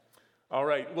All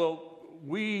right. Well,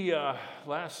 we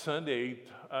last Sunday,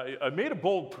 I made a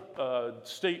bold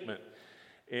statement,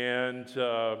 and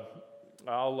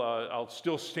I'll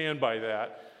still stand by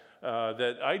that.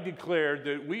 That I declared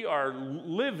that we are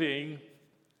living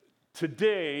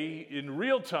today in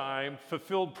real time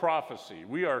fulfilled prophecy.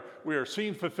 We are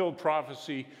seeing fulfilled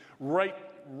prophecy right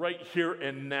here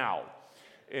and now,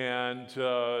 and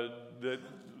the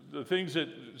things that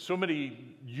so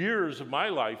many years of my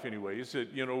life anyways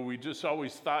that we just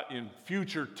always thought in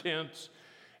future tense,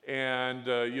 and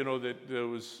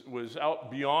that was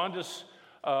out beyond us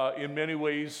in many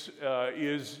ways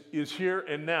is here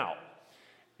and now.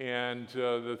 And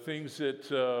the things that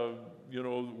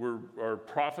are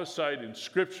prophesied in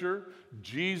Scripture,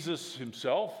 Jesus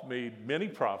himself made many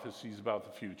prophecies about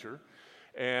the future,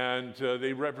 and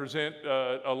they represent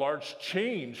a large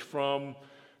change from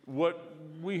what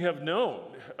we have known.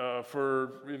 If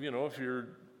you're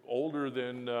older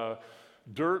than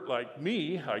dirt like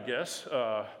me, I guess,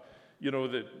 that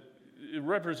it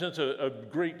represents a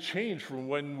great change from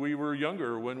when we were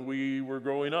younger, when we were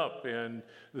growing up, and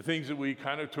the things that we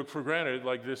kind of took for granted,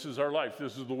 like this is our life,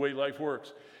 this is the way life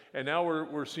works. And now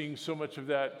we're seeing so much of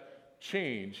that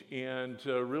change, and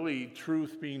really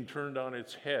truth being turned on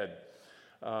its head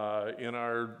in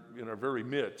our very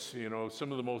midst.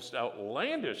 Some of the most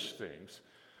outlandish things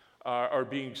are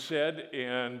being said,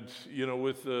 and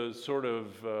with the sort of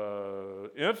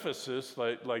emphasis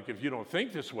like if you don't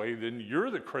think this way, then you're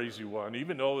the crazy one,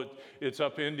 even though it's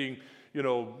upending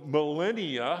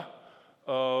millennia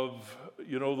of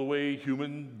the way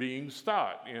human beings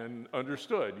thought and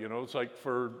understood. It's like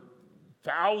for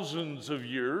thousands of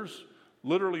years,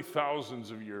 literally thousands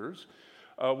of years,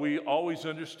 we always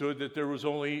understood that there was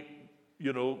only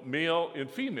male and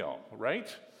female,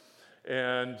 right?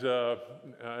 And I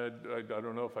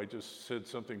don't know if I just said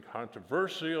something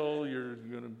controversial. You're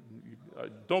gonna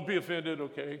don't be offended,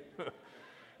 okay?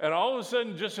 And all of a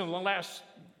sudden, just in the last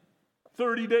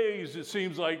 30 days, it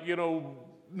seems like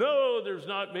no, there's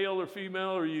not male or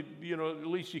female, or at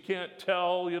least you can't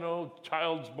tell.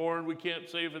 Child's born, we can't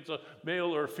say if it's a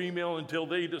male or a female until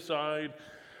they decide.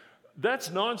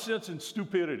 That's nonsense and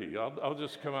stupidity. I'll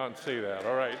just come out and say that.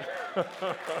 All right.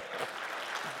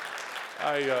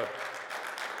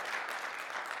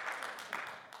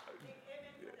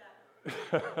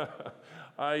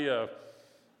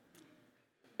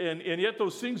 And yet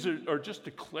those things are just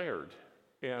declared,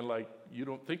 and like, you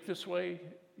don't think this way,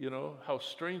 how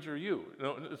strange are you?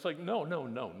 It's like no.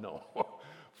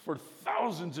 For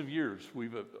thousands of years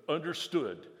we've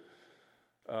understood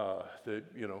that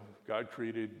God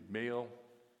created male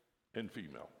and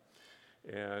female,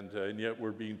 and yet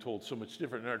we're being told so much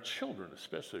different, and our children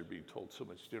especially are being told so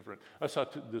much different. I saw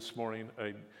this morning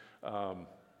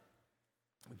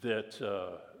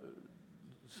that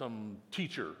some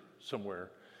teacher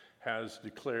somewhere has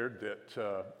declared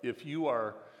that if you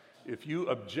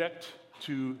object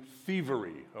to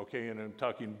thievery, okay, and I'm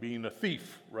talking being a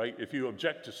thief, right? If you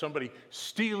object to somebody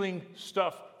stealing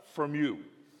stuff from you,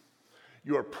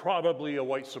 you are probably a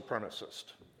white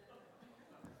supremacist.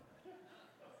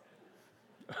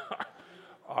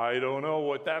 I don't know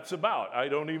what that's about. I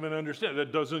don't even understand.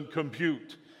 That doesn't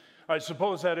compute. I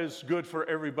suppose that is good for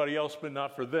everybody else, but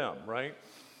not for them, right?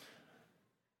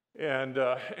 And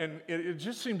it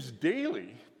just seems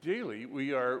daily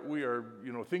we are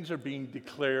things are being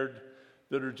declared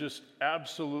that are just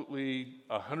absolutely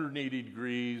 180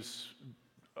 degrees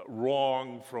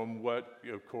wrong from what,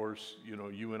 of course,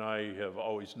 you and I have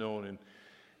always known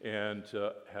and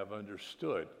have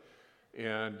understood.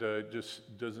 And it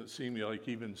just doesn't seem like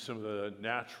even some of the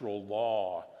natural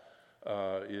law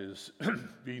is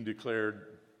being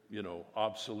declared,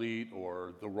 obsolete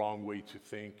or the wrong way to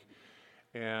think.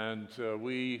 And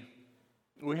we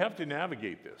have to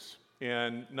navigate this.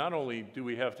 And not only do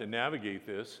we have to navigate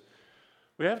this,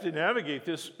 we have to navigate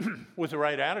this with the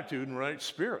right attitude and right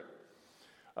spirit.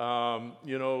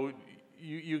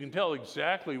 You can tell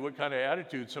exactly what kind of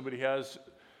attitude somebody has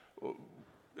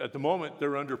at the moment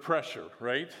they're under pressure,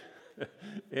 right?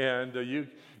 And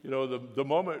the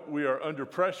moment we are under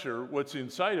pressure, what's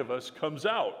inside of us comes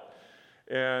out,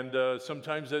 and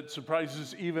sometimes that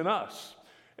surprises even us.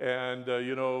 And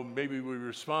maybe we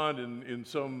respond in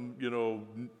some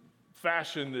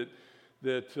fashion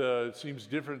that seems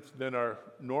different than our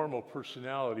normal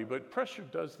personality, but pressure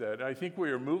does that. I think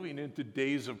we are moving into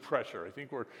days of pressure. I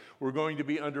think we're going to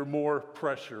be under more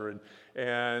pressure,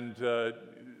 and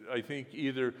I think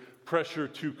either pressure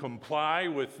to comply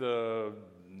with the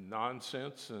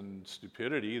nonsense and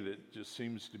stupidity that just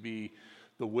seems to be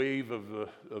the wave of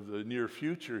the near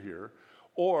future here,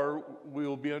 or we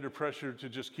will be under pressure to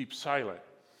just keep silent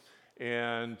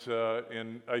and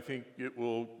I think it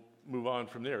will move on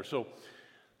from there. So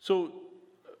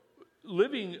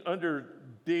living under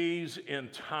days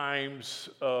and times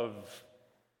of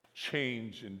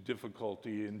change and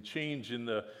difficulty, and change in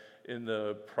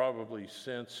the probably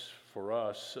sense for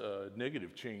us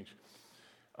negative change.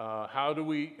 How do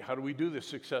we do this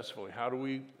successfully? How do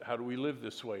we live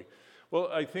this way? Well,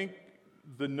 I think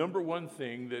the number one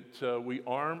thing that we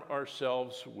arm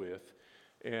ourselves with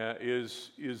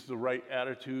is the right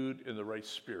attitude and the right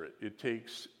spirit. It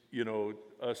takes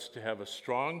us to have a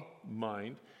strong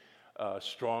mind,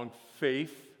 strong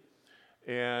faith,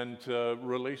 and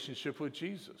relationship with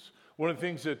Jesus. One of the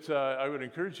things that I would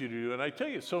encourage you to do, and I tell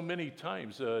you so many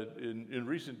times in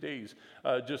recent days,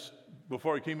 just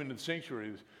before I came into the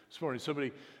sanctuary this morning,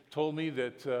 somebody told me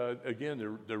that, again,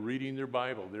 they're reading their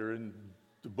Bible. They're in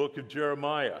the book of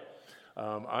Jeremiah.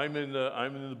 I'm in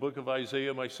the book of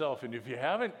Isaiah myself, and if you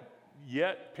haven't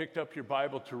yet picked up your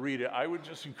Bible to read it, I would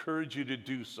just encourage you to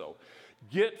do so.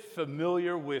 Get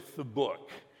familiar with the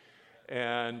book.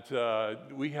 And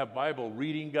we have Bible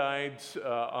reading guides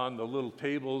on the little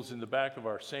tables in the back of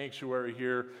our sanctuary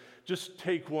here. Just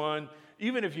take one.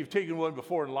 Even if you've taken one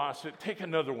before and lost it, take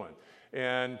another one.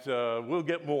 And we'll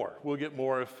get more. We'll get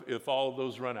more if all of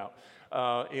those run out.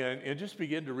 And just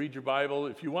begin to read your Bible.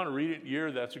 If you want to read it in a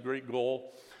year, that's a great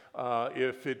goal.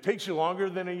 If it takes you longer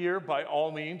than a year, by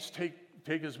all means,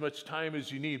 take as much time as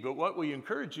you need. But what we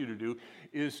encourage you to do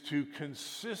is to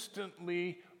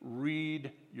consistently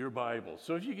read your Bible.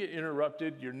 So if you get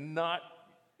interrupted, you're not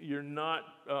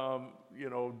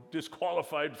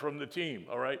disqualified from the team,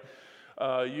 all right?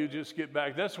 You just get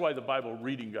back. That's why the Bible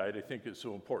reading guide, I think, is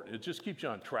so important. It just keeps you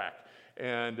on track.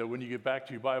 And when you get back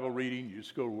to your Bible reading, you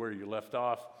just go to where you left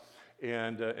off,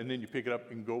 and then you pick it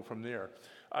up and go from there.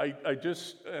 I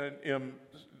just am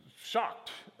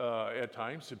shocked at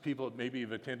times that people that maybe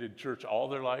have attended church all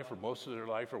their life or most of their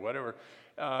life or whatever.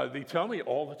 They tell me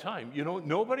all the time,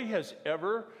 nobody has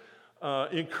ever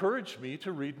encouraged me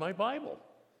to read my Bible.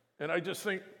 And I just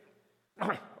think,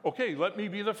 okay, let me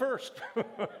be the first.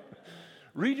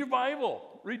 Read your Bible.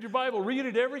 Read your Bible. Read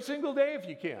it every single day if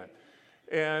you can.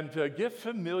 And get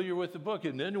familiar with the book.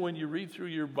 And then when you read through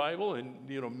your Bible, and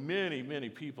many, many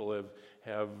people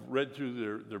have read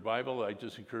through their Bible, I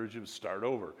just encourage them to start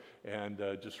over and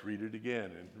just read it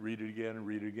again and read it again and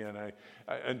read it again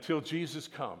until Jesus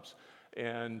comes.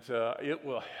 And it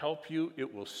will help you.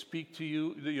 It will speak to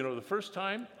you. The first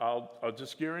time, I'll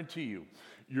just guarantee you,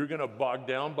 you're going to bog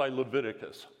down by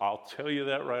Leviticus. I'll tell you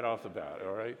that right off the bat,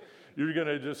 all right? You're going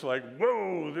to just like,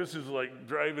 whoa, this is like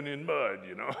driving in mud,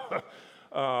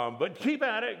 But keep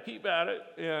at it,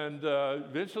 and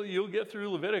eventually you'll get through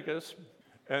Leviticus,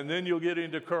 and then you'll get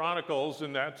into Chronicles,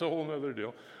 and that's a whole other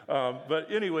deal. But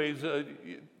anyways,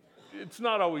 it's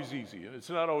not always easy. It's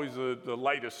not always the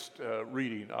lightest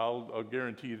reading, I'll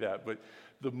guarantee you that. But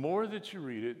the more that you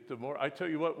read it, the more, I tell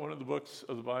you what, one of the books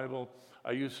of the Bible,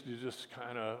 I used to just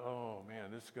kind of, oh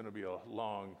man, this is going to be a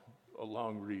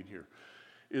long read here,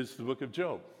 is the book of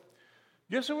Job.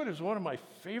 Guess what is one of my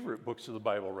favorite books of the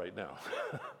Bible right now?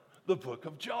 The book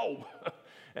of Job.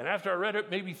 And after I read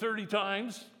it maybe 30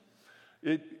 times,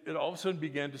 it all of a sudden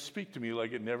began to speak to me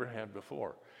like it never had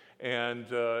before. And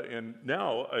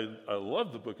now I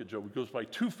love the book of Job. It goes by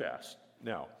too fast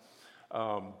now.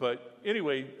 But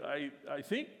anyway, I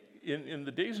think in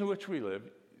the days in which we live,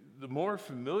 the more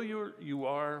familiar you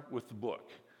are with the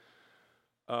book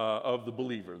of the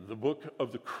believer, the book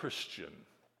of the Christian,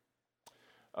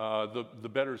 the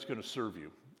better it's going to serve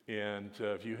you. And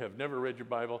if you have never read your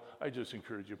Bible, I just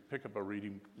encourage you to pick up a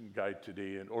reading guide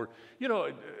today.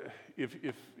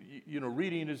 If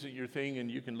reading isn't your thing and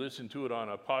you can listen to it on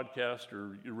a podcast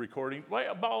or you're recording,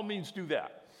 well, by all means do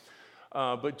that.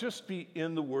 But just be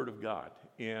in the Word of God.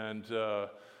 And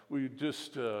we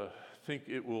just think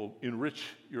it will enrich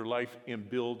your life and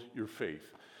build your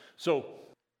faith. So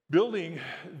building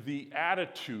the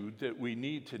attitude that we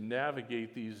need to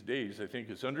navigate these days, I think,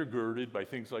 is undergirded by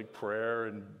things like prayer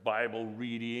and Bible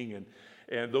reading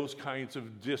and those kinds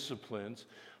of disciplines.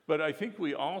 But I think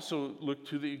we also look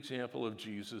to the example of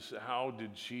Jesus. How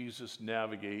did Jesus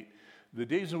navigate the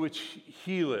days in which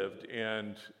he lived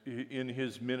and in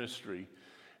his ministry,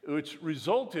 which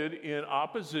resulted in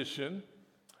opposition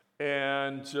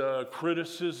and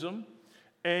criticism,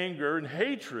 anger, and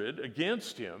hatred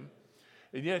against him?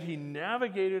 And yet he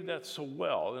navigated that so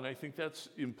well, and I think that's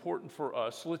important for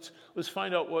us. Let's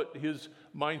find out what his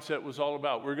mindset was all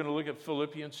about. We're going to look at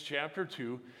Philippians chapter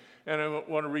 2, and I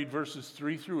want to read verses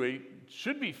 3 through 8.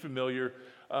 Should be familiar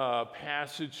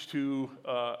passage to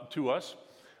us,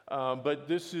 but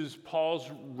this is Paul's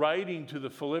writing to the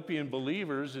Philippian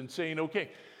believers and saying, okay,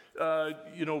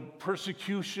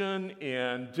 persecution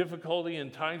and difficulty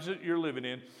and times that you're living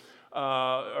in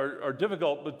are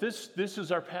difficult, but this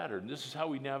is our pattern. This is how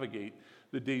we navigate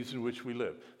the days in which we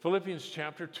live. Philippians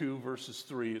chapter 2, verses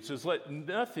 3, it says, "Let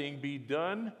nothing be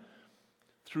done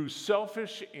through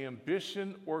selfish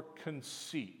ambition or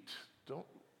conceit." Don't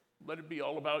let it be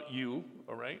all about you,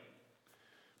 all right?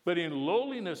 "But in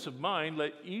lowliness of mind,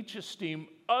 let each esteem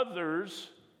others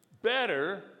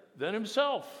better than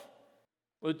himself."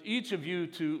 Let each of you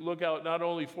to look out not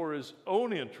only for his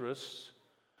own interests,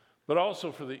 but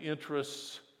also for the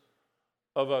interests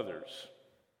of others.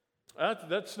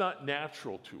 That's not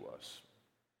natural to us.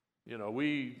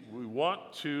 We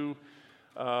want to,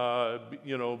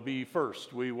 be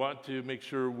first. We want to make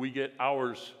sure we get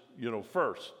ours,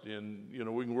 first. And,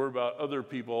 we can worry about other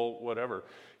people, whatever.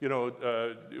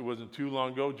 It wasn't too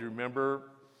long ago. Do you remember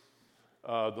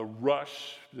the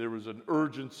rush? There was an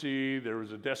urgency. There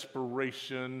was a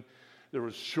desperation. There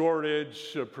was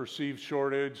shortage, a perceived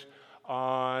shortage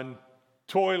on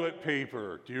toilet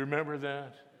paper. Do you remember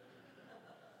that?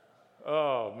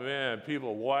 Oh, man,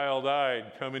 people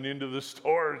wild-eyed coming into the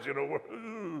stores,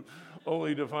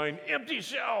 only to find empty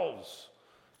shelves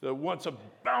that once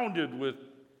abounded with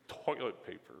toilet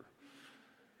paper.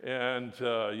 And,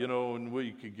 and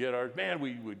we could get ours. Man,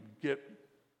 we would get,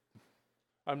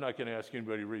 I'm not going to ask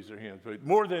anybody to raise their hands, but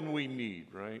more than we need,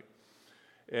 right?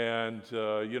 And,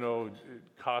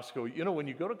 Costco, when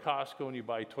you go to Costco and you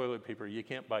buy toilet paper, you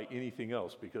can't buy anything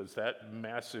else because that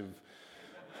massive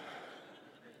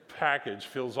package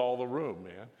fills all the room,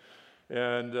 man.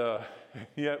 And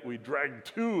yet we drag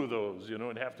two of those,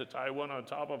 and have to tie one on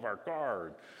top of our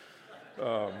car.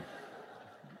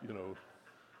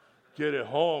 Get it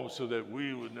home so that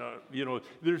we would not,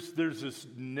 there's this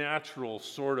natural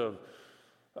sort of,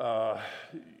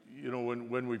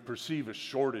 when we perceive a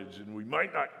shortage and we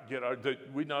might not get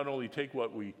that we not only take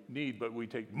what we need, but we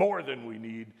take more than we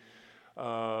need.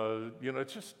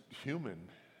 It's just human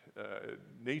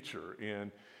nature.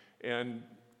 And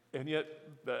yet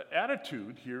the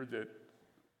attitude here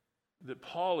that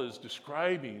Paul is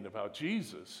describing about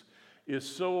Jesus is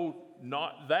so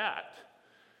not that.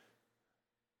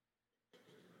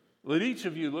 Let each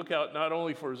of you look out not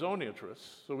only for his own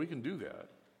interests, so we can do that,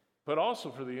 but also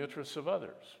for the interests of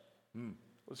others.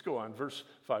 Let's go on, verse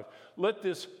 5. "Let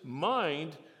this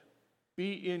mind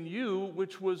be in you,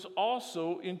 which was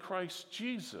also in Christ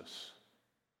Jesus,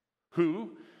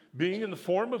 who, being in the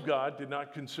form of God, did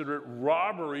not consider it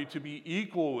robbery to be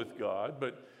equal with God,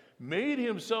 but made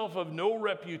himself of no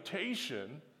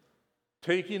reputation,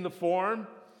 taking the form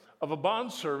of a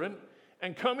bondservant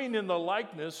and coming in the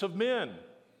likeness of men.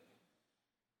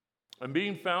 And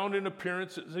being found in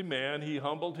appearance as a man, he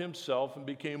humbled himself and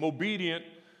became obedient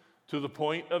to the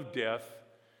point of death,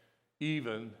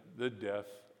 even the death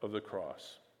of the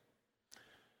cross."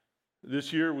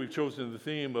 This year we've chosen the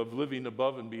theme of living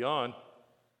above and beyond.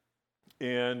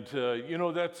 And,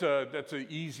 that's an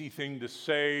easy thing to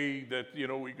say, that,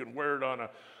 we can wear it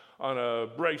on a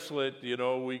bracelet,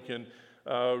 we can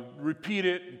repeat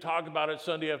it and talk about it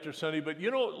Sunday after Sunday. But,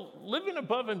 living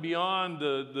above and beyond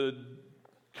the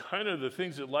kind of the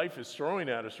things that life is throwing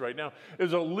at us right now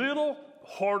is a little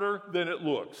harder than it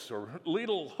looks, or a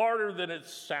little harder than it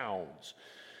sounds.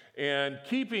 And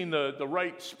keeping the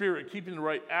right spirit, keeping the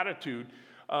right attitude,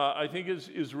 I think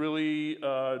is really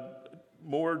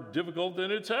more difficult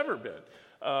than it's ever been.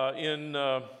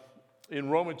 In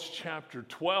Romans chapter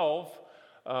 12,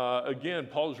 again,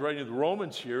 Paul is writing to the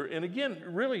Romans here, and again,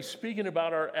 really speaking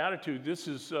about our attitude. This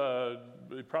is,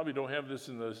 we probably don't have this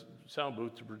in the sound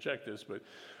booth to project this, but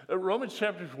Romans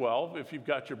chapter 12, if you've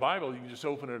got your Bible, you can just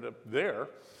open it up there.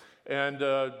 And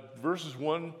verses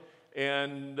 1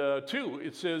 and 2,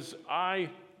 it says, "I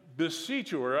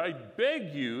beseech you," or "I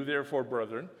beg you, therefore,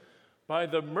 brethren, by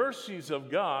the mercies of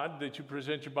God, that you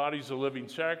present your bodies a living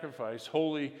sacrifice,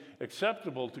 wholly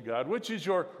acceptable to God, which is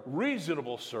your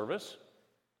reasonable service."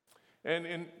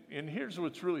 And here's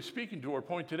what's really speaking to our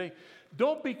point today.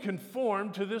 Don't be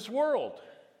conformed to this world.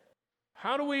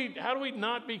 How do we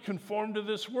not be conformed to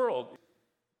this world?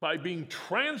 By being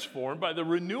transformed by the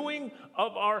renewing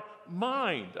of our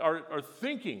mind, our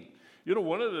thinking.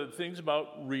 One of the things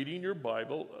about reading your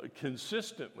Bible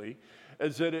consistently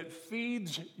is that it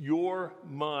feeds your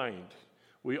mind.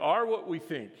 We are what we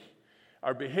think.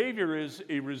 Our behavior is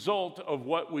a result of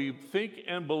what we think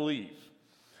and believe.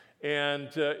 And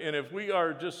if we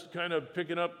are just kind of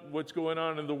picking up what's going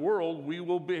on in the world, we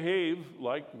will behave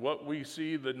like what we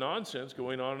see, the nonsense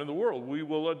going on in the world. We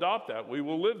will adopt that. We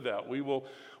will live that. We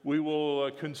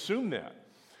will consume that.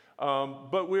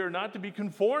 But we are not to be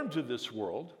conformed to this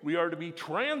world. We are to be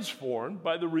transformed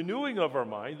by the renewing of our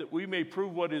mind, that we may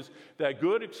prove what is that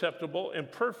good, acceptable,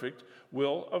 and perfect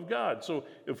will of God. So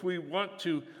if we want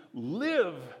to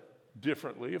live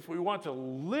differently, if we want to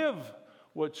live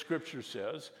what Scripture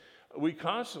says, we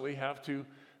constantly have to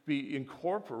be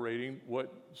incorporating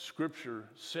what Scripture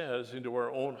says into our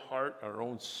own heart, our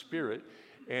own spirit,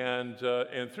 and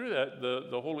through that,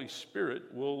 the Holy Spirit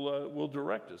will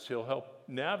direct us. He'll help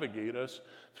navigate us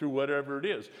through whatever it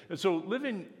is. And so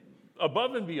living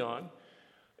above and beyond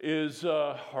is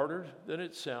harder than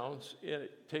it sounds.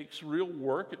 It takes real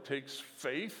work. It takes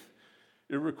faith.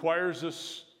 It requires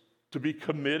us to be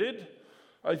committed.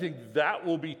 I think that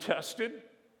will be tested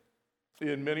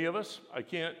in many of us. It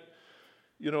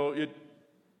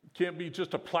can't be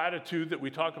just a platitude that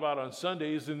we talk about on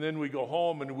Sundays and then we go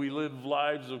home and we live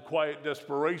lives of quiet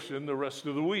desperation the rest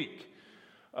of the week.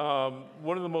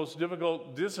 One of the most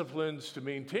difficult disciplines to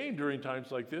maintain during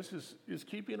times like this is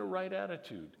keeping a right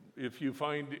attitude. If you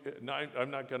find,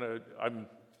 I'm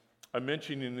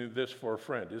mentioning this for a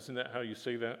friend. Isn't that how you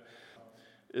say that?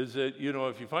 Is that,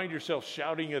 if you find yourself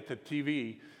shouting at the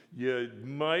TV, you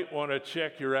might want to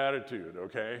check your attitude,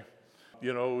 okay?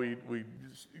 We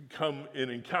come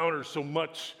and encounter so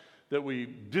much that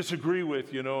we disagree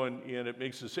with, and it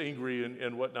makes us angry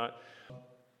and whatnot.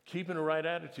 Keeping a right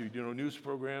attitude, news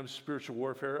programs, spiritual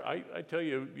warfare. I tell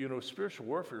you, spiritual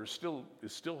warfare is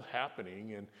still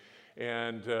happening,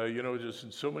 and just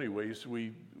in so many ways,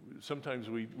 sometimes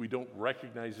we don't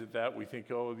recognize that. We think,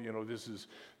 this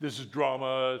is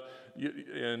drama,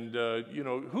 and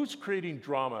who's creating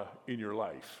drama in your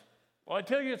life? Well, I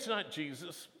tell you, it's not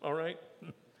Jesus, all right?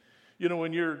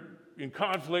 When you're in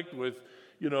conflict with,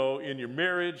 in your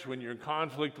marriage, when you're in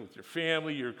conflict with your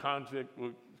family, you're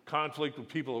in conflict with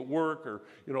people at work or,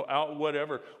 out,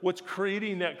 whatever. What's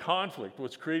creating that conflict?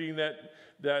 What's creating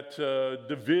that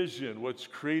division? What's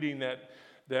creating that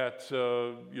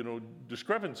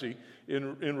discrepancy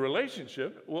in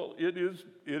relationship? Well, it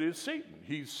is Satan.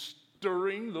 He's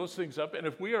stirring those things up, and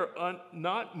if we are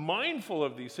not mindful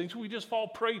of these things, we just fall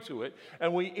prey to it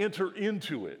and we enter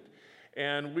into it,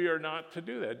 and we are not to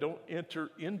do that. Don't enter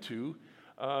into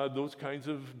those kinds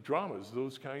of dramas,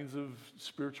 those kinds of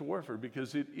spiritual warfare,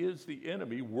 because it is the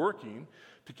enemy working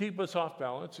to keep us off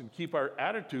balance and keep our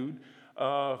attitude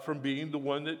from being the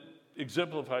one that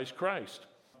exemplifies Christ.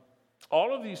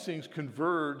 All of these things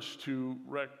converge to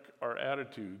wreck our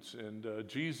attitudes, and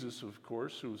Jesus, of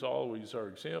course, who is always our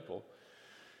example,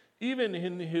 even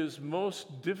in his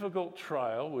most difficult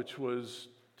trial, which was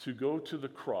to go to the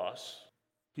cross,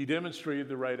 he demonstrated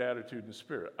the right attitude and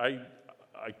spirit. I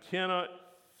cannot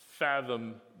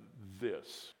fathom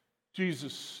this.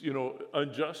 Jesus,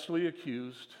 unjustly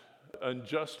accused,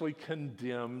 unjustly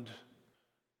condemned,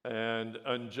 and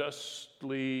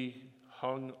unjustly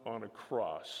hung on a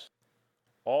cross.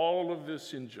 All of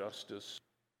this injustice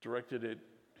directed at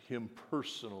him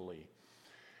personally.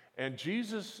 And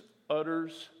Jesus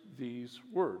utters these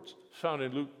words, found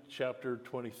in Luke chapter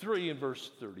 23 and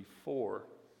verse 34.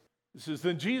 It says,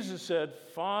 "Then Jesus said,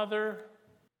 'Father,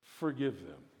 forgive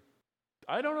them.'"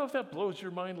 I don't know if that blows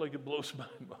your mind like it blows my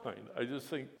mind. I just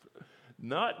think,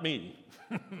 not me.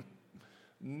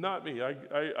 Not me.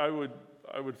 I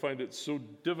would find it so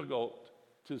difficult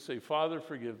to say, "Father,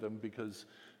 forgive them," because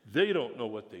they don't know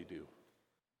what they do.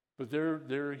 But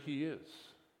there he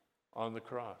is on the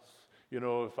cross.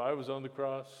 If I was on the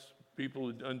cross, people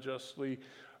had unjustly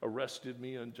arrested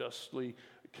me, unjustly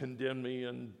condemned me,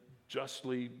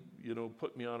 unjustly,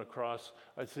 put me on a cross,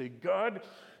 I'd say, "God,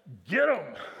 get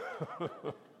them!"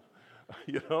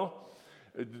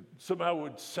 It somehow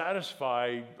would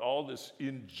satisfy all this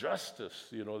injustice,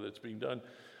 that's being done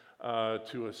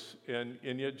to us.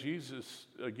 And yet Jesus,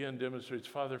 again, demonstrates,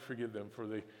 "Father, forgive them, for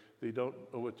they don't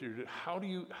know what they're doing." How do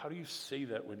you say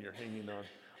that when you're hanging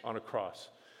on a cross?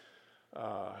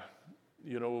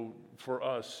 For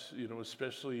us,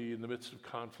 especially in the midst of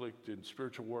conflict and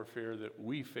spiritual warfare that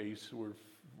we face,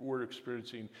 we're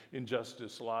experiencing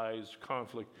injustice, lies,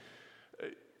 conflict.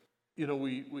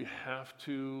 We have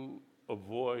to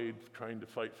avoid trying to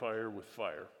fight fire with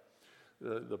fire.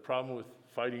 The problem with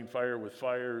fighting fire with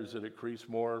fire is that it creates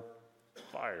more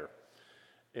fire.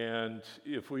 And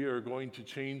if we are going to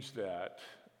change that,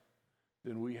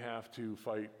 then we have to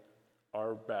fight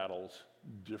our battles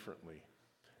differently.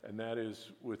 And that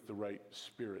is with the right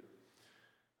spirit,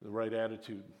 the right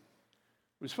attitude.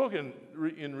 We've spoken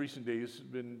in recent days,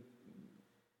 been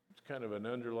kind of an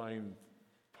underlying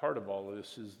part of all of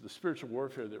this is the spiritual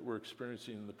warfare that we're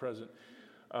experiencing in the present.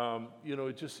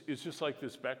 It's just like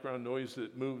this background noise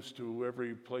that moves to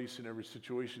every place and every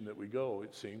situation that we go,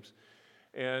 it seems.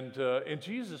 And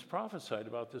Jesus prophesied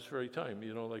about this very time.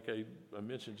 Like I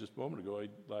mentioned just a moment ago,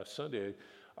 last Sunday,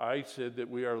 I said that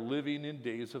we are living in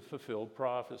days of fulfilled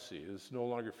prophecy. It's no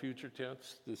longer future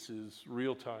tense. This is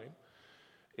real time.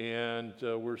 And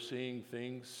we're seeing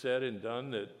things said and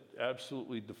done that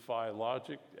absolutely defy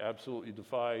logic, absolutely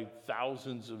defy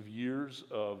thousands of years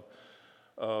of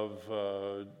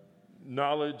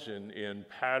knowledge and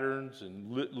patterns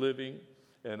and living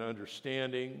and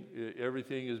understanding.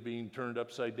 Everything is being turned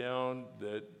upside down,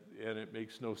 and it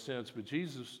makes no sense. But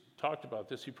Jesus talked about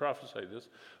this. He prophesied this.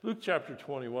 Luke chapter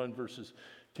 21, verses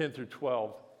 10 through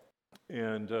 12.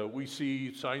 And we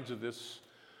see signs of this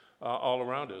all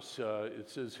around us. It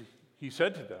says, he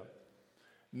said to them,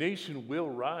 nation will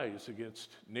rise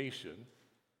against nation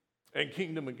and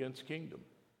kingdom against kingdom.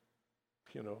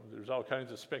 There's all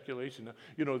kinds of speculation.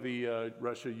 The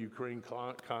Russia-Ukraine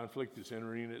conflict is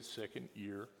entering its second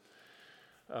year.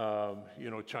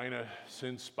 China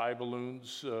sends spy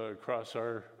balloons across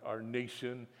our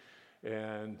nation,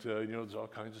 and there's all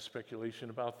kinds of speculation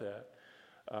about that.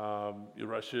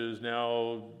 Russia is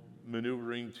now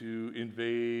maneuvering to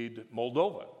invade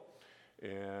Moldova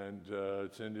and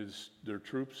send their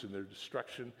troops and their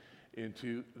destruction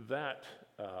into that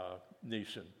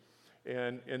nation.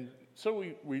 And so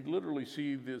we literally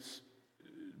see this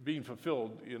being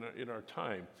fulfilled in our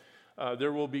time.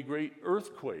 There will be great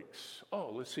earthquakes.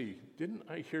 Oh, let's see. Didn't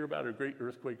I hear about a great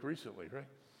earthquake recently, right?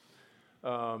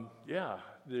 In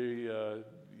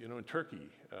Turkey,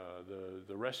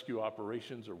 the rescue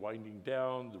operations are winding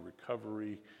down. The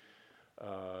recovery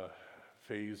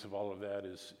phase of all of that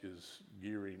is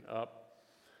gearing up.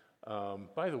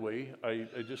 By the way, I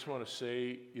just want to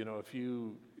say, if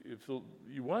you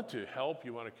want to help,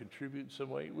 you want to contribute in some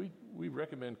way, we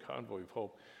recommend Convoy of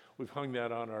Hope. We've hung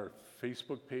that on our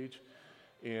Facebook page,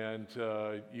 and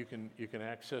you can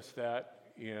access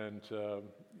that. And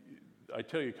I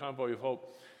tell you, Convoy of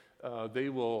Hope, they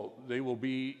will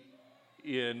be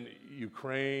in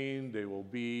Ukraine, they will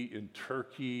be in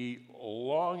Turkey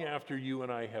long after you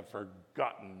and I have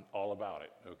forgotten all about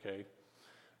it, okay?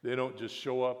 They don't just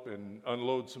show up and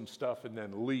unload some stuff and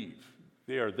then leave.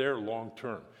 They are there long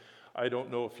term. I don't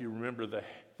know if you remember the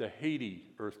Haiti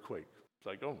earthquake. It's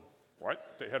like, oh,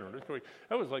 what? They had an earthquake?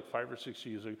 That was like 5 or 6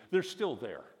 years ago. They're still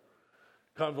there.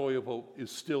 Convoy of Hope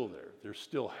is still there. They're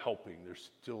still helping. They're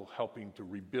still helping to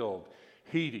rebuild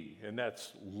Haiti, and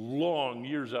that's long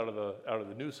years out of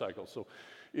the news cycle. So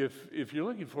if you're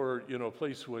looking for a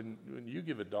place when you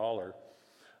give $1,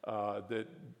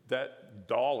 that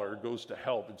dollar goes to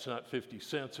help. It's not 50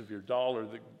 cents of your dollar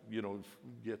that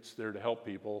gets there to help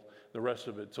people. The rest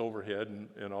of it's overhead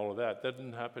and all of that. That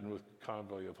didn't happen with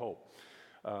Convoy of Hope.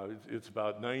 It's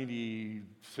about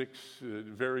 96, it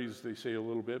varies, they say a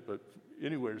little bit, but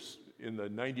anywhere in the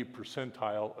 90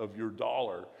 percentile of your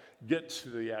dollar gets to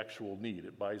the actual need.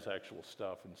 It buys actual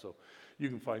stuff. And so you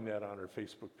can find that on our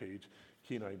Facebook page,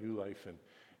 Kenai New Life,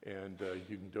 and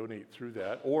you can donate through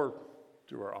that or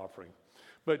through our offering.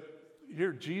 But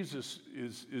here Jesus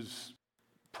is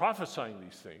prophesying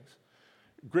these things,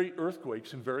 great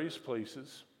earthquakes in various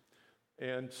places,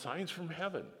 and signs from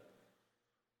heaven.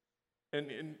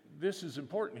 And this is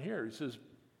important here. He says,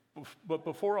 but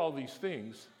before all these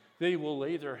things, they will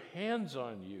lay their hands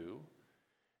on you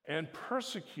and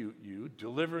persecute you,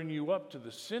 delivering you up to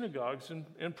the synagogues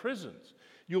and prisons.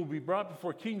 You'll be brought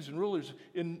before kings and rulers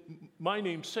in my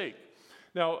name's sake.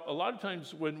 Now, a lot of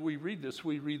times when we read this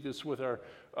with our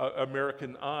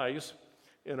American eyes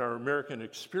and our American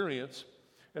experience,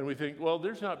 and we think, well,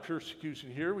 there's not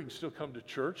persecution here. We can still come to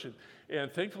church.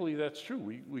 And thankfully, that's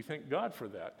true. We thank God for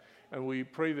that. And we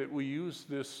pray that we use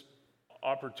this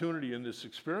opportunity and this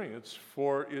experience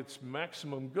for its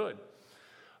maximum good.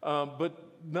 But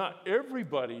not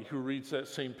everybody who reads that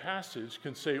same passage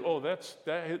can say, oh,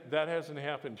 that hasn't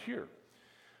happened here.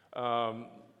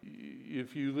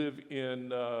 If you live in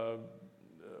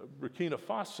Burkina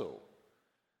Faso,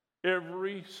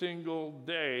 every single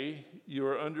day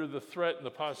you're under the threat and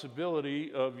the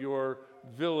possibility of your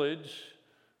village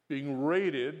being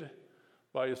raided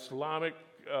by Islamic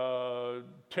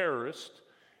terrorists,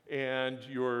 and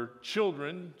your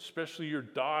children, especially your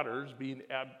daughters, being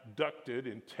abducted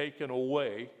and taken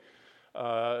away.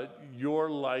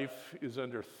 Your life is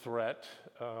under threat.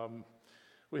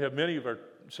 We have many of our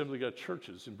Assembly of God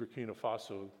churches in Burkina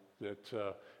Faso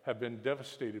that have been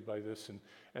devastated by this,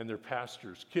 and their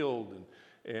pastors killed,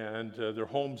 and their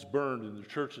homes burned, and their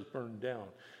churches burned down.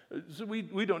 So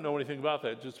we don't know anything about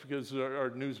that just because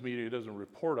our news media doesn't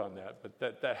report on that, but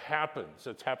that happens.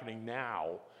 That's happening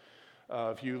now.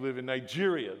 If you live in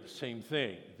Nigeria, the same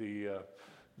thing. The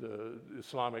the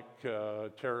Islamic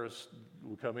terrorists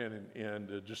will come in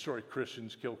and destroy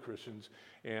Christians, kill Christians,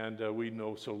 and we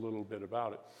know so little bit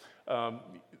about it.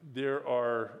 There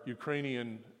are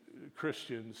Ukrainian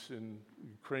Christians and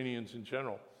Ukrainians in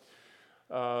general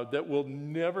that will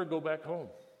never go back home.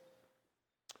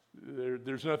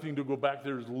 There's nothing to go back.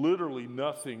 There's literally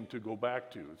nothing to go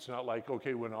back to. It's not like,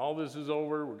 okay, when all this is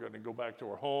over, we're going to go back to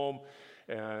our home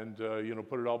and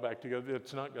put it all back together.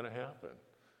 It's not going to happen.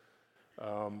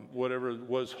 Whatever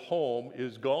was home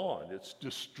is gone. It's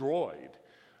destroyed.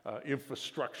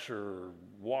 Infrastructure,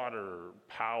 water,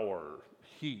 power,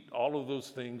 heat, all of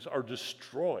those things are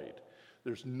destroyed.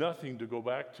 There's nothing to go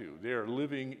back to. They are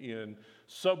living in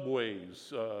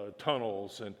subways,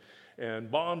 tunnels,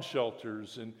 and bomb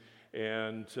shelters, and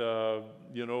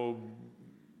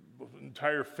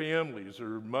entire families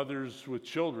or mothers with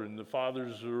children. The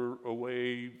fathers are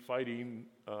away fighting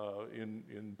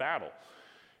in battle,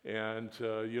 and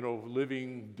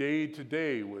living day to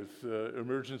day with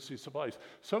emergency supplies.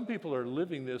 Some people are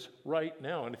living this right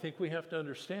now, and I think we have to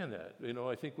understand that.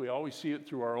 I think we always see it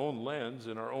through our own lens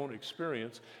and our own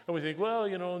experience, and we think, well,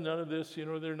 none of this,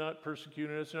 they're not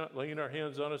persecuting us, they're not laying our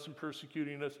hands on us and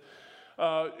persecuting us.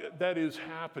 That is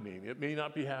happening. It may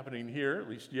not be happening here, at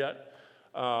least yet,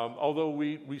 although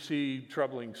we see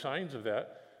troubling signs of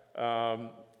that.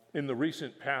 In the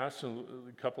recent past, in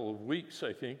a couple of weeks,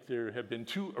 I think, there have been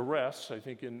 2 arrests, I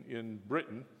think, in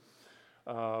Britain,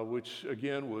 which,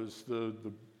 again, was the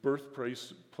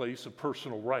birthplace of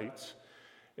personal rights.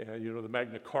 And, the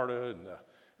Magna Carta and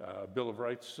the Bill of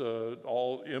Rights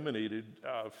all emanated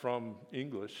from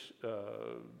English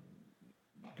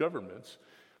governments.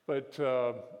 But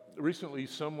recently,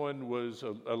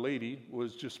 a lady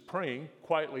was just praying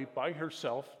quietly by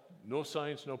herself, no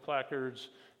signs, no placards,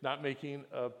 not making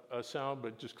a sound,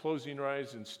 but just closing her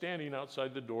eyes and standing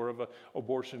outside the door of an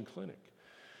abortion clinic.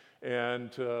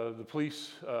 And the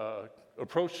police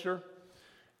approached her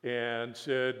and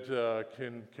said,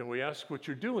 "Can we ask what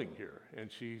you're doing here?"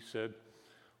 And she said,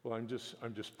 "Well, I'm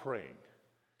just praying."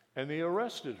 And they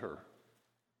arrested her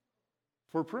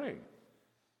for praying,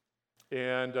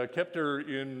 and kept her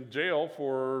in jail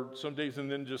for some days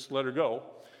and then just let her go.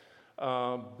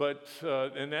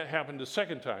 And that happened a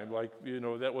second time,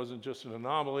 that wasn't just an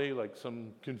anomaly, like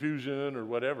some confusion or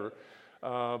whatever,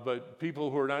 but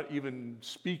people who are not even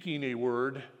speaking a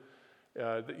word,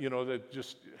 that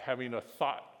just having a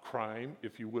thought crime,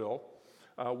 if you will,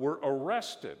 were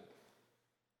arrested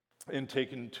and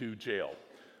taken to jail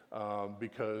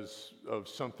because of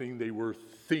something they were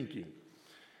thinking.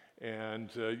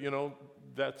 And,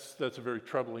 that's a very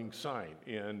troubling sign.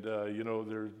 And,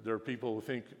 there are people who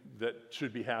think that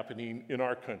should be happening in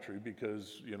our country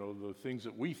because, the things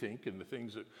that we think and the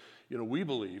things that, we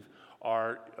believe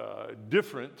are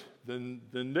different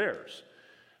than theirs.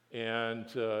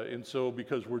 And so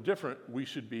because we're different, we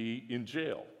should be in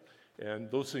jail. And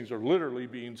those things are literally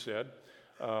being said,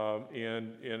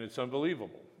 and it's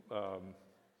unbelievable.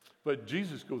 But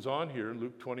Jesus goes on here in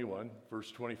Luke 21,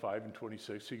 verse 25 and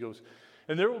 26. He goes,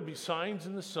 "And there will be signs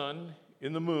in the sun,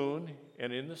 in the moon,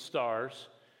 and in the stars,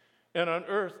 and on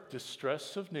earth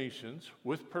distress of nations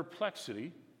with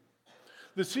perplexity,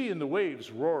 the sea and the waves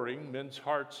roaring, men's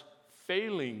hearts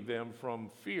failing them from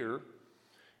fear,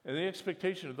 and the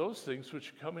expectation of those things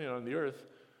which are coming on the earth,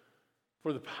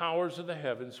 for the powers of the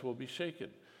heavens will be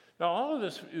shaken." Now, all of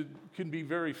this can be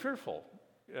very fearful,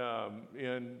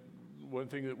 and one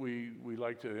thing that we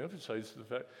like to emphasize is the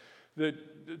fact that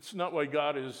it's not why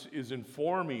God is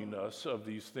informing us of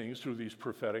these things through these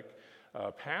prophetic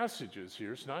passages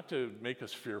here. It's not to make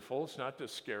us fearful. It's not to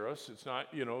scare us. It's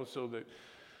not, so that,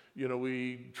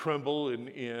 we tremble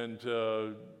and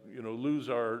lose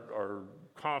our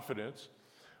confidence.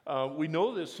 We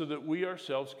know this so that we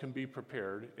ourselves can be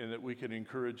prepared and that we can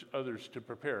encourage others to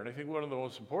prepare. And I think one of the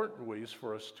most important ways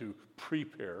for us to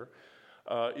prepare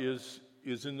is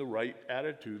in the right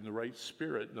attitude, in the right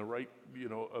spirit, in the right,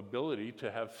 ability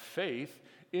to have faith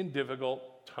in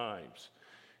difficult times.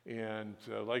 And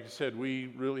like I said,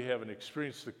 we really haven't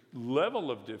experienced the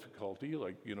level of difficulty,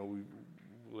 at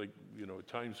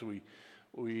times we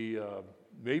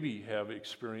maybe have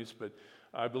experienced, but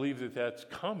I believe that that's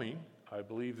coming. I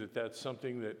believe that that's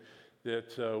something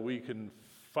that we can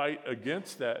fight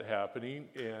against that happening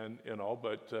and all,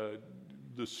 but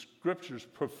the scriptures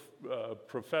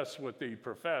profess what they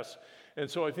profess. And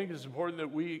so I think it's important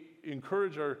that we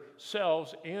encourage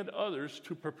ourselves and others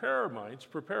to prepare our minds,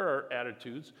 prepare our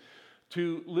attitudes,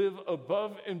 to live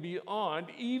above and beyond,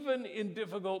 even in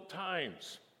difficult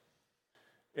times.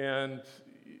 And,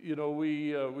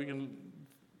 we can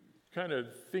kind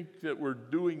of think that we're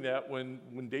doing that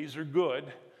when days are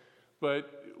good,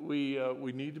 But we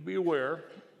need to be aware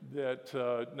that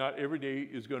not every day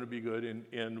is going to be good,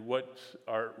 and what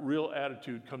our real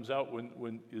attitude comes out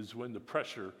when the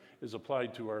pressure is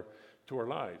applied to our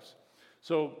lives.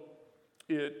 So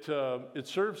it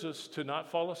serves us to not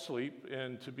fall asleep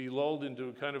and to be lulled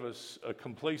into kind of a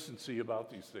complacency about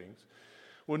these things.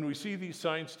 When we see these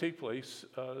signs take place,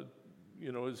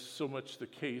 is so much the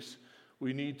case,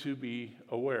 we need to be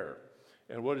aware.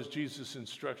 And what is Jesus'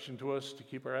 instruction to us to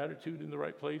keep our attitude in the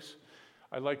right place?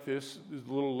 I like this. This is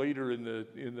a little later in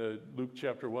the Luke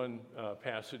chapter 1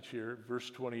 passage here, verse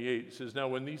 28. It says, "Now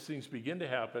when these things begin to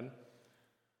happen,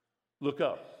 look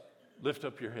up, lift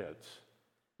up your heads,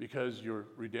 because your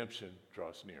redemption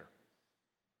draws near."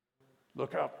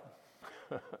 Look up.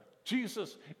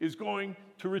 Jesus is going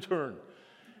to return.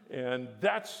 And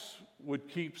that's what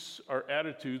keeps our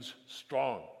attitudes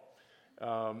strong.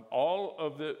 All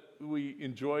of that we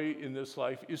enjoy in this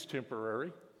life is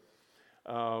temporary.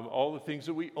 All the things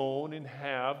that we own and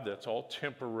have, that's all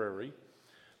temporary.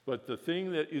 But the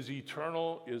thing that is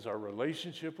eternal is our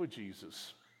relationship with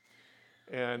Jesus.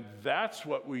 And that's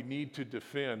what we need to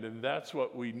defend, and that's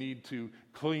what we need to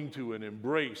cling to and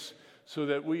embrace, so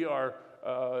that we are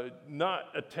not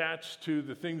attached to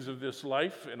the things of this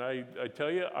life. And I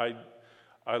tell you,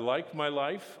 I like my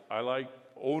life. I like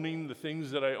owning the things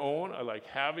that I own. I like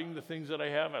having the things that I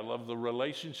have. I love the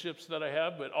relationships that I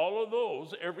have. But all of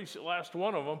those, every last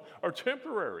one of them, are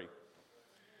temporary.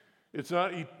 It's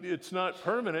not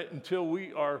permanent until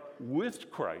we are with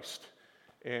Christ.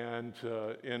 And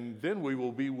then we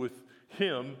will be with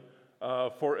Him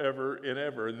forever and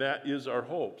ever. And that is our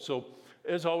hope. So,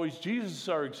 as always, Jesus is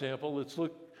our example. Let's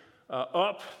look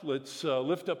up. Let's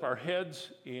lift up our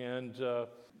heads, and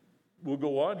we'll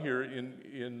go on here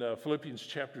in Philippians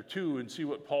chapter 2 and see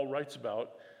what Paul writes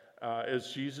about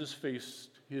as Jesus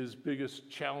faced his biggest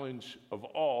challenge of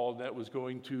all, that was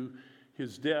going to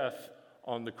his death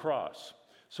on the cross.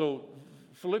 So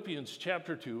Philippians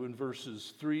chapter 2 and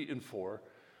verses 3 and 4,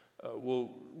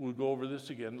 we'll go over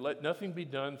this again. "Let nothing be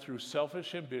done through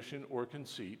selfish ambition or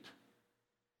conceit,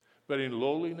 but in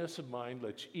lowliness of mind,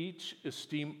 let each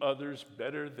esteem others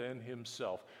better than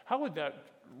himself." How would that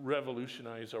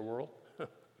revolutionize our world?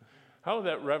 How would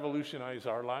that revolutionize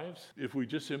our lives if we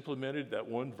just implemented that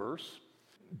one verse?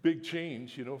 Big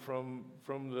change, from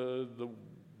the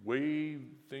way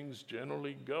things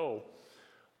generally go.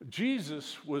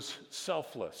 Jesus was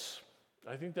selfless.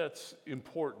 I think that's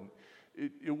important.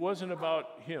 It wasn't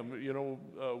about him.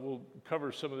 We'll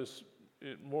cover some of this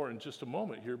more in just a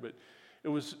moment here, but it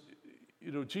was,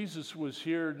 Jesus was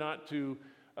here not to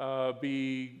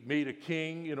be made a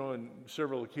king. On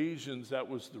several occasions, that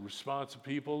was the response of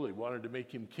people. They wanted to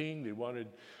make him king. They wanted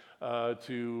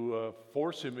to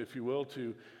force him, if you will,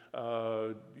 to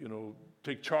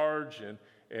take charge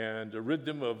and rid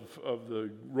them of the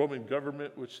Roman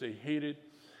government, which they hated.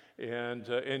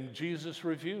 And Jesus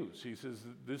refused. He says,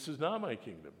 "This is not my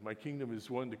kingdom. My kingdom is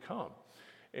one to come."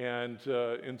 And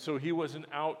so he wasn't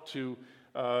out to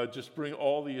just bring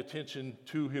all the attention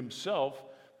to himself,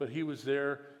 but he was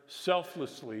there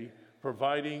selflessly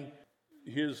providing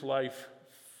his life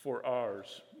for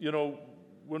ours.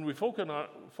 When we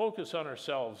focus on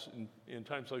ourselves in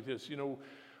times like this,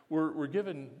 we're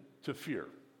given to fear.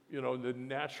 The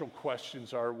natural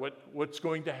questions are, what's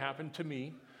going to happen to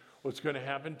me? What's going to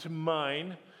happen to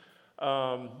mine?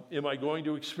 Am I going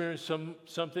to experience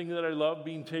something that I love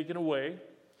being taken away?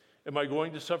 Am I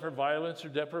going to suffer violence or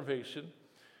deprivation?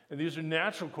 And these are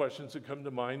natural questions that come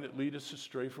to mind that lead us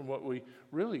astray from what we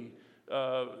really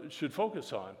should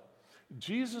focus on.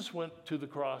 Jesus went to the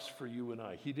cross for you and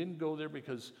I. He didn't go there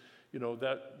because,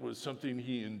 that was something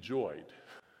he enjoyed.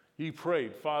 He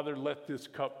prayed, "Father, let this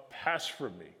cup pass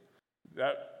from me."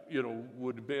 That,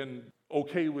 would have been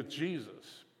okay with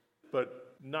Jesus,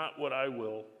 but not what I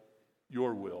will,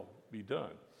 your will be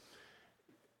done.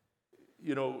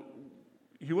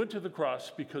 He went to the cross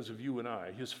because of you and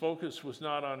I. His focus was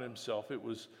not on himself. It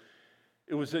was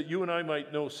that you and I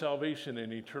might know salvation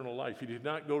and eternal life. He did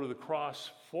not go to the cross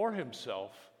for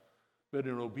himself, but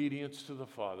in obedience to the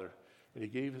Father. And he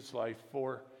gave his life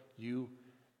for you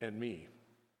and me.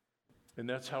 And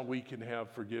that's how we can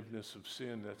have forgiveness of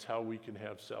sin. That's how we can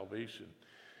have salvation,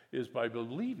 is by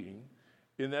believing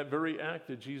in that very act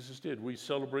that Jesus did. We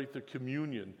celebrate the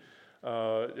communion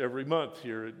every month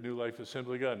here at New Life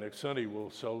Assembly of God. Next Sunday, we'll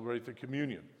celebrate the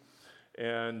communion.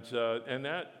 And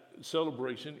that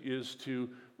celebration is to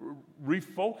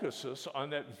refocus us on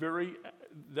that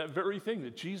very thing,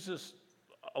 that Jesus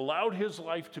allowed his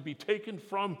life to be taken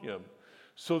from him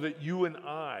so that you and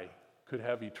I could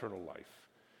have eternal life.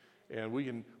 And we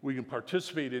can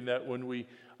participate in that when we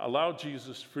allow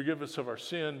Jesus to forgive us of our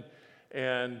sin,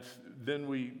 and then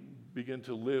we begin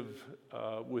to live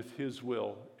with his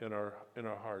will in our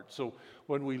heart. So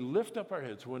when we lift up our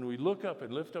heads, when we look up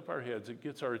and lift up our heads, it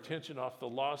gets our attention off the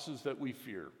losses that we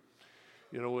fear.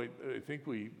 I think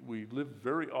we live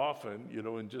very often,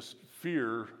 in just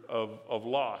fear of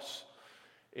loss.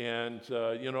 And,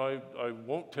 I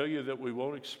won't tell you that we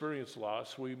won't experience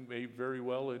loss. We may very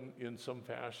well in some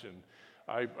fashion.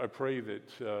 I pray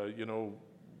that,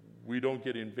 we don't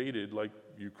get invaded like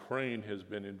Ukraine has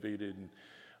been invaded. And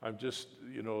I'm just,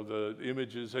 the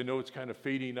images, I know it's kind of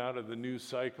fading out of the news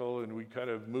cycle and we kind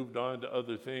of moved on to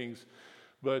other things.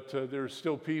 But there's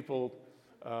still people,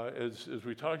 as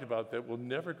we talked about, that will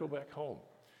never go back home.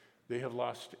 They have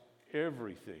lost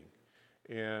everything.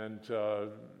 And,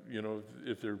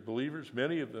 if they're believers,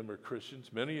 many of them are Christians,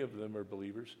 many of them are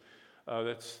believers,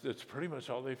 that's pretty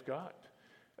much all they've got,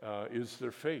 is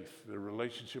their faith, their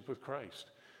relationship with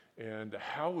Christ. And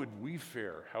how would we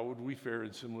fare? How would we fare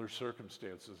in similar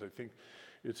circumstances? I think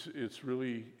it's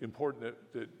really important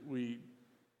that we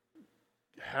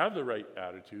have the right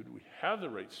attitude, we have the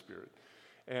right spirit,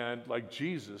 and like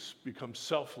Jesus, become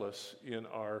selfless in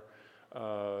our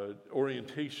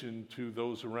orientation to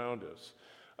those around us.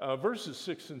 Verses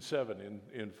 6 and 7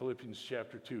 in Philippians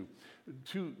chapter 2.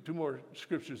 Two more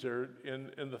scriptures there,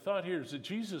 and the thought here is that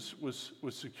Jesus was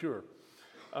secure.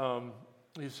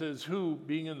 He says, who,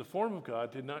 being in the form of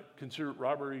God, did not consider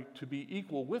robbery to be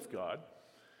equal with God.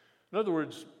 In other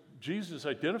words, Jesus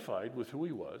identified with who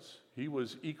he was. He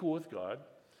was equal with God,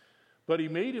 but he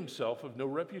made himself of no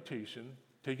reputation,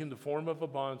 taking the form of a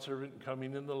bondservant and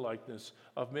coming in the likeness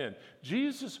of men.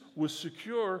 Jesus was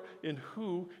secure in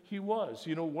who he was.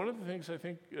 One of the things I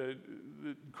think that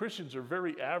Christians are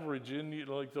very average in,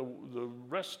 like the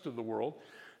rest of the world,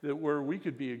 that where we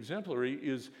could be exemplary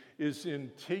is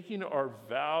in taking our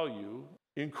value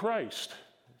in Christ,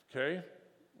 okay?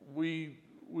 We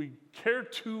care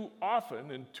too often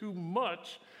and too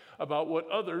much about what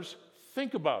others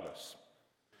think about us.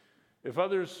 If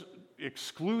others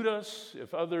exclude us,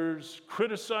 if others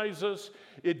criticize us,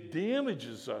 it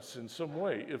damages us in some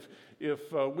way.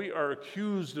 If we are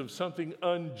accused of something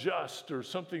unjust or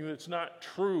something that's not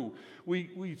true,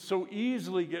 we so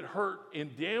easily get hurt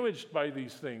and damaged by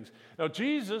these things. Now,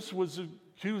 Jesus was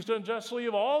accused unjustly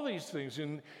of all these things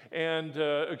and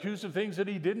accused of things that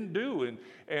he didn't do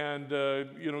and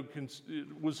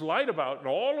was lied about and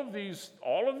all of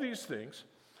these things.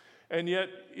 And yet,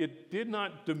 it did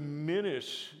not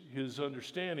diminish his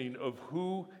understanding of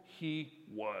who he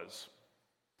was.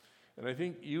 And I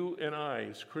think you and I,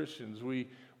 as Christians, we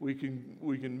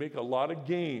can make a lot of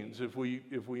gains if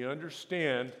we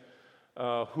understand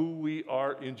who we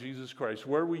are in Jesus Christ,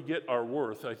 where we get our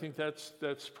worth. I think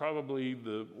that's probably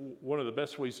one of the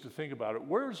best ways to think about it.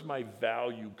 Where does my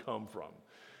value come from?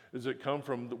 Does it come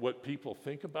from what people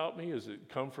think about me? Does it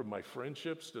come from my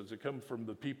friendships? Does it come from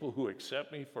the people who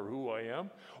accept me for who I am?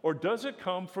 Or does it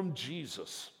come from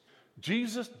Jesus?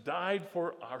 Jesus died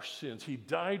for our sins. He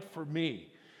died for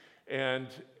me. And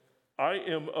I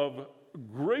am of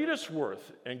greatest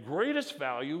worth and greatest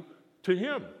value to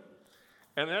him.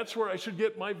 And that's where I should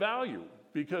get my value,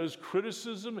 because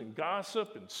criticism and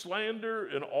gossip and slander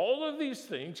and all of these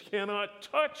things cannot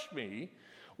touch me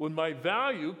when my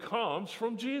value comes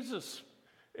from Jesus.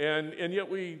 And yet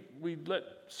we let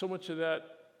so much of that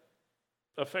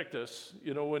affect us.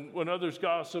 When others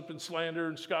gossip and slander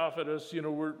and scoff at us,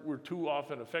 we're too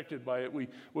often affected by it. We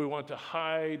want to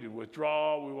hide and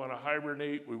withdraw. We want to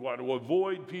hibernate. We want to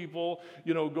avoid people,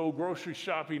 go grocery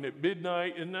shopping at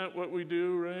midnight. Isn't that what we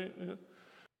do, right?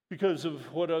 Because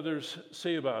of what others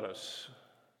say about us.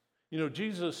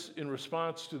 Jesus, in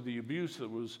response to the abuse that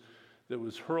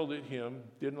was hurled at him,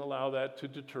 didn't allow that to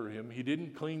deter him. He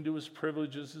didn't cling to his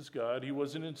privileges as God. He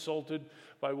wasn't insulted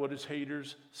by what his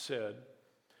haters said.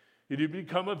 He didn't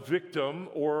become a victim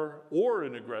or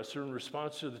an aggressor in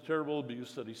response to the terrible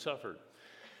abuse that he suffered.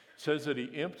 It says that he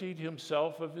emptied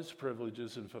himself of his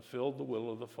privileges and fulfilled the will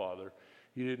of the Father.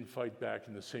 He didn't fight back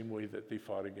in the same way that they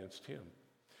fought against him.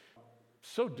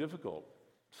 So difficult,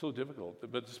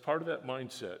 but it's part of that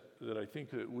mindset that I think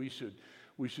that we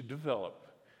should develop.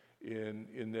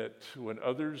 In that when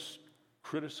others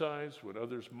criticize, when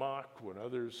others mock, when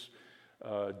others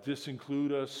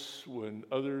disinclude us, when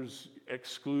others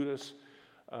exclude us,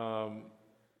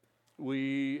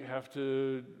 we have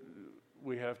to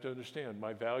understand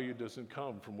my value doesn't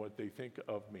come from what they think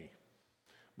of me.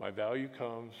 My value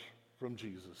comes from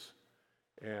Jesus,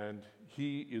 and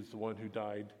he is the one who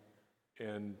died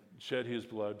and shed his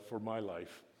blood for my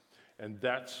life, and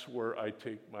that's where I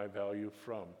take my value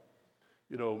from.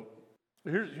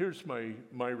 Here's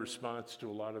my response to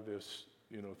a lot of this,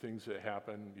 things that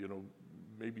happen.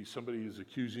 Maybe somebody is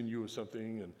accusing you of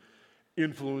something and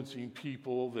influencing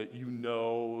people that you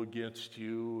know against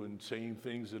you and saying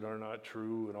things that are not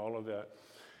true and all of that.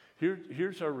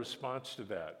 Here's our response to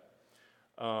that.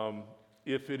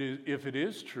 If it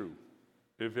is true,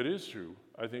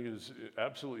 I think it is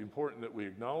absolutely important that we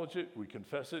acknowledge it, we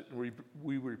confess it, and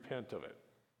we repent of it,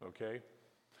 okay?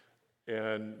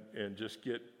 And just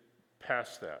get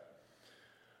past that.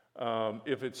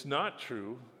 If it's not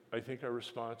true, I think our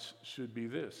response should be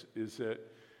this, is that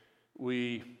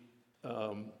we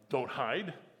don't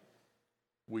hide,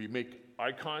 we make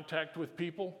eye contact with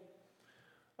people,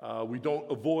 we don't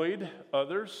avoid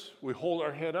others, we hold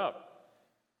our head up.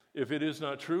 If it is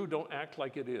not true, don't act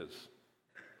like it is.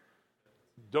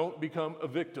 Don't become a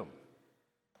victim.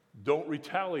 Don't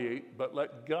retaliate, but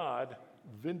let God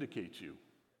vindicate you.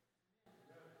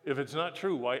 If it's not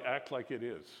true, why act like it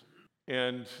is?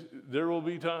 And there will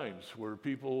be times where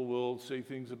people will say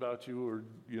things about you or,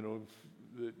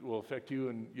 that will affect you,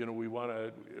 and, we want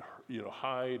to,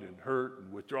 hide and hurt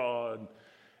and withdraw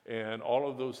and all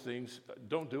of those things.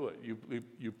 Don't do it.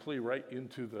 You play right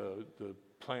into the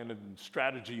plan and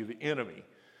strategy of the enemy,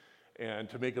 and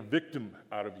to make a victim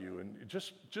out of you, and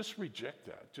just reject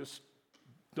that. Just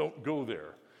don't go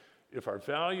there. If our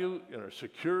value and our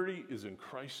security is in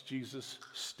Christ Jesus,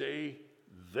 stay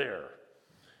there.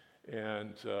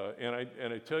 And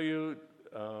I tell you,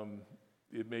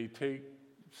 it may take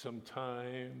some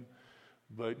time,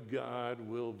 but God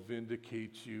will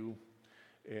vindicate you,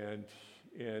 and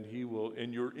He will,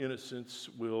 and your innocence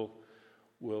will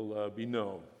be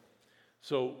known.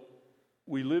 So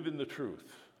we live in the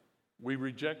truth. We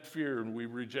reject fear and we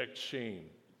reject shame.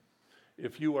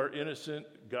 If you are innocent,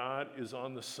 God is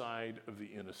on the side of the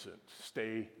innocent.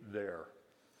 Stay there.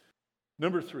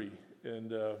 Number 3,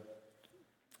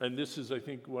 and this is, I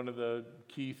think, one of the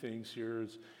key things here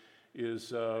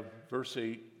is verse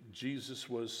 8. Jesus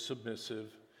was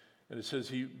submissive, and it says,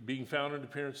 he, being found in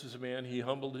appearance as a man, he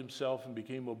humbled himself and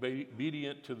became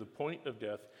obedient to the point of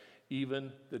death,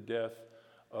 even the death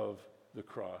of the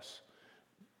cross.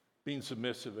 Being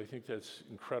submissive, I think that's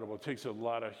incredible. It takes a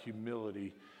lot of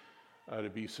humility to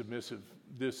be submissive.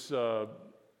 This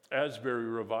Asbury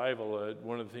revival,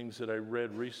 one of the things that I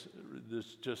read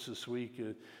just this week,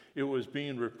 it was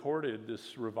being reported,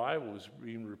 this revival was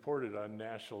being reported on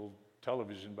national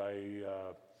television by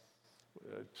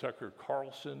Tucker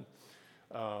Carlson.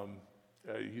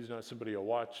 He's not somebody I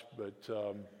watch, but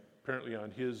apparently on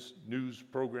his news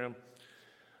program,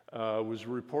 was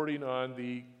reporting on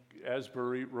the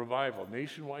Asbury revival,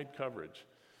 nationwide coverage.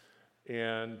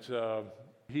 And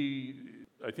he,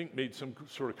 I think, made some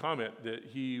sort of comment that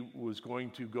he was going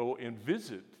to go and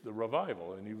visit the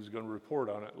revival, and he was going to report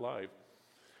on it live.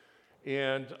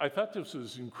 And I thought this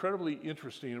was incredibly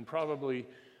interesting and probably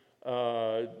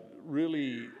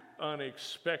really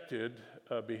unexpected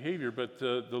behavior, but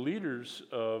the leaders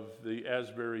of the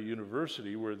Asbury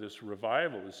University, where this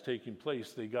revival is taking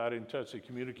place, they got in touch, they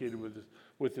communicated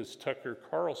with this Tucker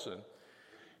Carlson,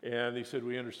 and they said,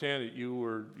 we understand that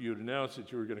you'd announced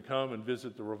that you were going to come and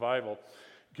visit the revival.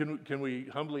 Can we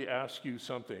humbly ask you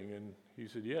something? And he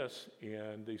said, yes.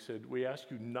 And they said, we ask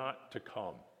you not to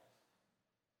come.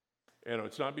 And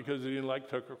it's not because they didn't like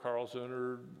Tucker Carlson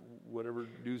or whatever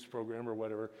news program or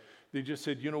whatever. They just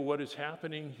said, what is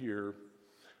happening here,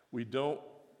 we don't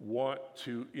want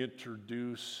to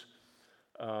introduce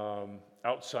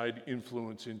outside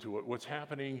influence into it. What's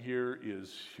happening here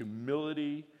is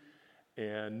humility,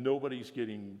 and nobody's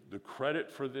getting the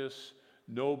credit for this.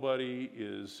 Nobody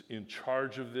is in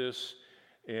charge of this,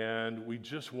 and we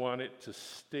just want it to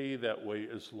stay that way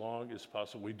as long as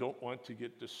possible. We don't want to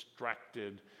get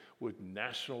distracted with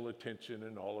national attention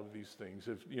and all of these things.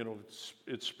 If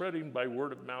it's spreading by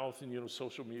word of mouth and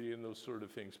social media and those sort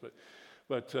of things.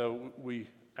 But we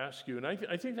ask you, and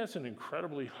I think that's an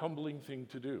incredibly humbling thing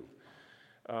to do.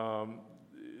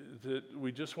 That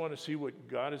we just want to see what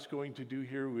God is going to do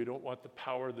here. We don't want the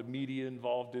power of the media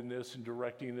involved in this and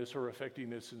directing this or affecting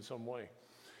this in some way.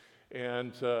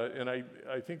 And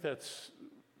I think that's,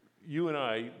 you and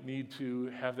I need to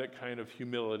have that kind of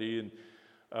humility and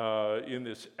in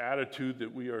this attitude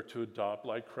that we are to adopt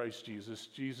like Christ Jesus.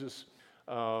 Jesus,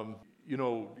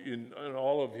 in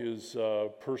all of his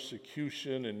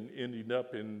persecution and ending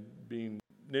up in being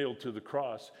nailed to the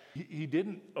cross, he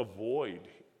didn't avoid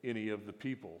any of the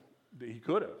people. He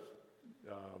could have.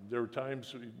 There were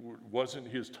times it wasn't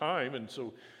his time, and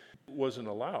so it wasn't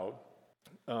allowed.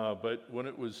 But when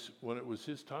it was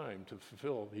his time to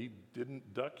fulfill, he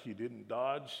didn't duck, he didn't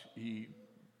dodge. He,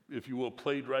 if you will,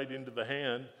 played right into the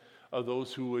hand of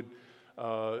those who would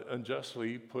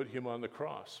unjustly put him on the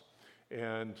cross.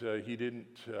 And he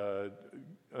didn't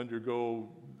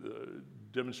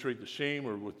demonstrate the shame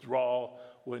or withdrawal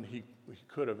when he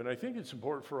could have. And I think it's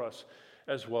important for us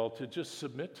as well to just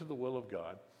submit to the will of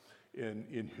God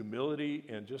in humility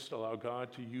and just allow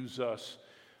God to use us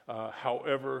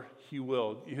however he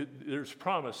will. There's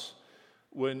promise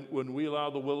when we allow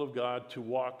the will of God to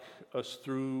walk us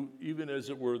through, even as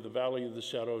it were, the valley of the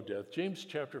shadow of death. James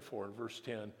chapter 4 and verse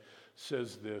 10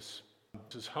 says this.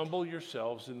 It says, humble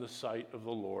yourselves in the sight of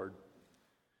the Lord,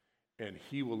 and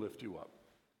he will lift you up.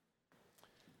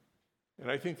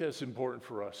 And I think that's important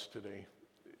for us today,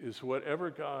 is whatever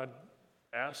God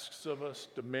asks of us,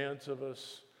 demands of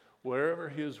us, wherever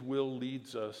his will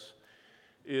leads us,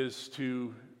 is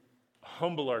to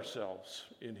humble ourselves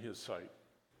in his sight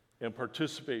and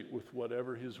participate with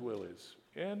whatever his will is.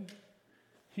 And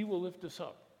he will lift us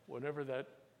up whenever that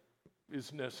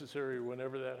is necessary,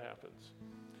 whenever that happens.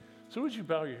 So would you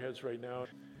bow your heads right now?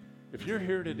 If you're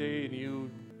here today and you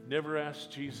never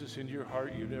asked Jesus into your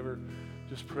heart, you never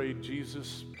just prayed,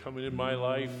 Jesus, come into my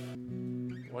life.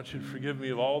 I want you to forgive me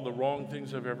of all the wrong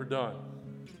things I've ever done.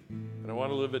 And I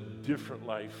want to live a different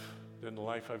life than the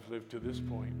life I've lived to this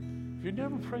point. If you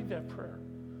never prayed that prayer,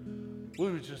 we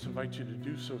would just invite you to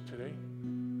do so today.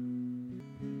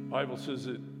 The Bible says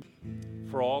that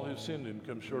for all have sinned and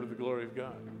come short of the glory of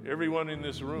God. Everyone in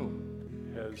this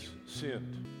room has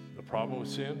sinned. The problem with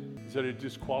sin is that it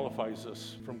disqualifies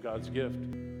us from God's gift.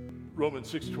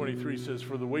 Romans 6:23 says,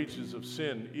 for the wages of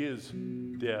sin is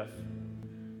death.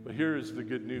 But here is the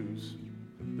good news.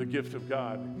 The gift of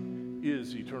God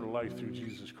is eternal life through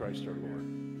Jesus Christ our Lord.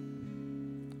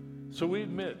 So we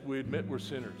admit we're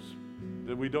sinners,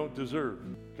 that we don't deserve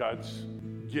God's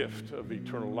gift of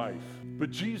eternal life. But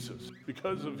Jesus,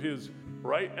 because of his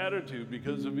right attitude,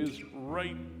 because of his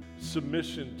right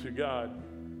submission to God,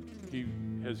 he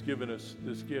has given us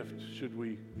this gift, should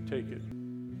we take it.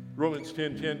 Romans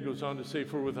 10:10 goes on to say,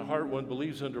 for with the heart one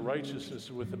believes unto righteousness,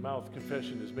 and with the mouth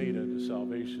confession is made unto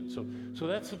salvation. So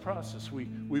that's the process.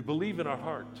 We believe in our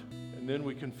heart, and then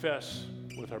we confess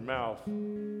with our mouth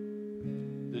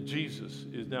that Jesus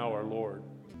is now our Lord.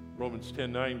 Romans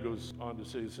 10:9 goes on to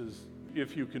say, it says,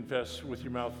 if you confess with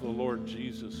your mouth the Lord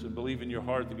Jesus and believe in your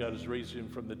heart that God has raised him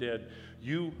from the dead,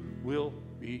 you will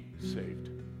be saved.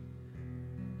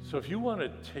 So if you want to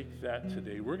take that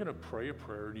today, we're going to pray a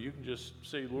prayer, and you can just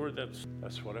say, Lord,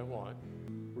 that's what I want.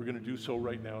 We're going to do so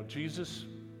right now. Jesus,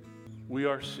 we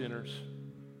are sinners.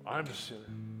 I'm a sinner.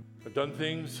 I've done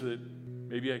things that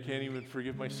maybe I can't even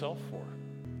forgive myself for.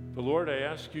 But Lord, I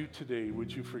ask you today,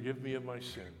 would you forgive me of my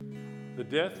sin? The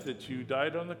death that you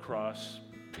died on the cross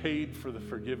paid for the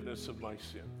forgiveness of my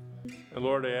sin. And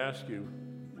Lord, I ask you,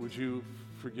 would you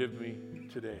forgive me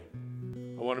today?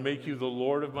 I want to make you the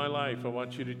Lord of my life. I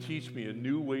want you to teach me a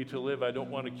new way to live. I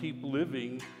don't want to keep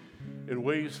living in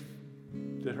ways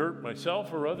that hurt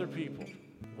myself or other people.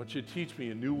 I want you to teach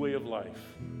me a new way of life.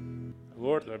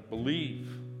 Lord, I believe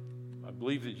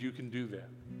that you can do that.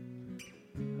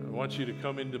 I want you to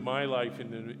come into my life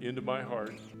and into my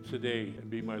heart today and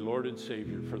be my Lord and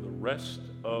Savior for the rest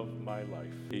of my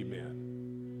life.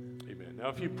 Amen. Amen. Now,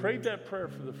 if you prayed that prayer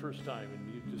for the first time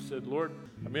and you just said, Lord,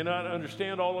 I may not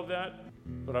understand all of that,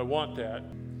 but I want that,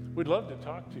 we'd love to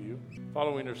talk to you.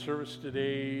 Following our service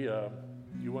today,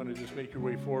 you want to just make your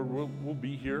way forward, we'll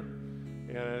be here,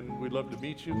 and we'd love to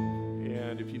meet you.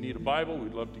 And if you need a Bible,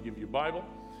 we'd love to give you a Bible,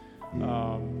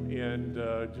 and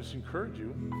just encourage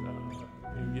you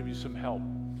and give you some help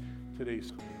today.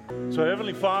 So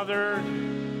Heavenly Father,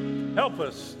 help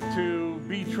us to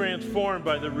be transformed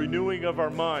by the renewing of our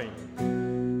mind.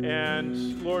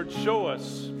 And Lord, show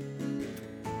us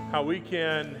how we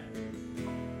can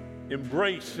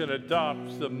embrace and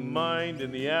adopt the mind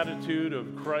and the attitude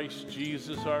of Christ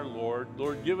Jesus our Lord.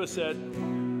 Lord, give us that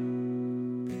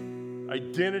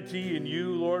identity in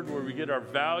you, Lord, where we get our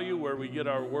value, where we get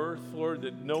our worth, Lord,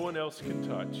 that no one else can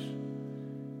touch.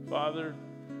 Father,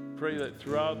 pray that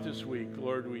throughout this week,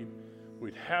 Lord,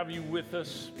 we'd have you with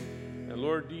us. And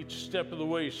Lord, each step of the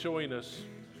way showing us,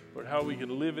 Lord, how we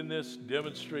can live in this,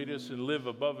 demonstrate this, and live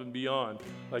above and beyond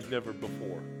like never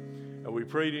before. And we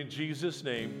prayed in Jesus'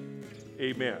 name.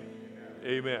 Amen.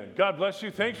 Amen. God bless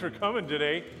you. Thanks for coming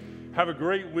today. Have a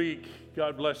great week.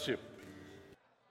 God bless you.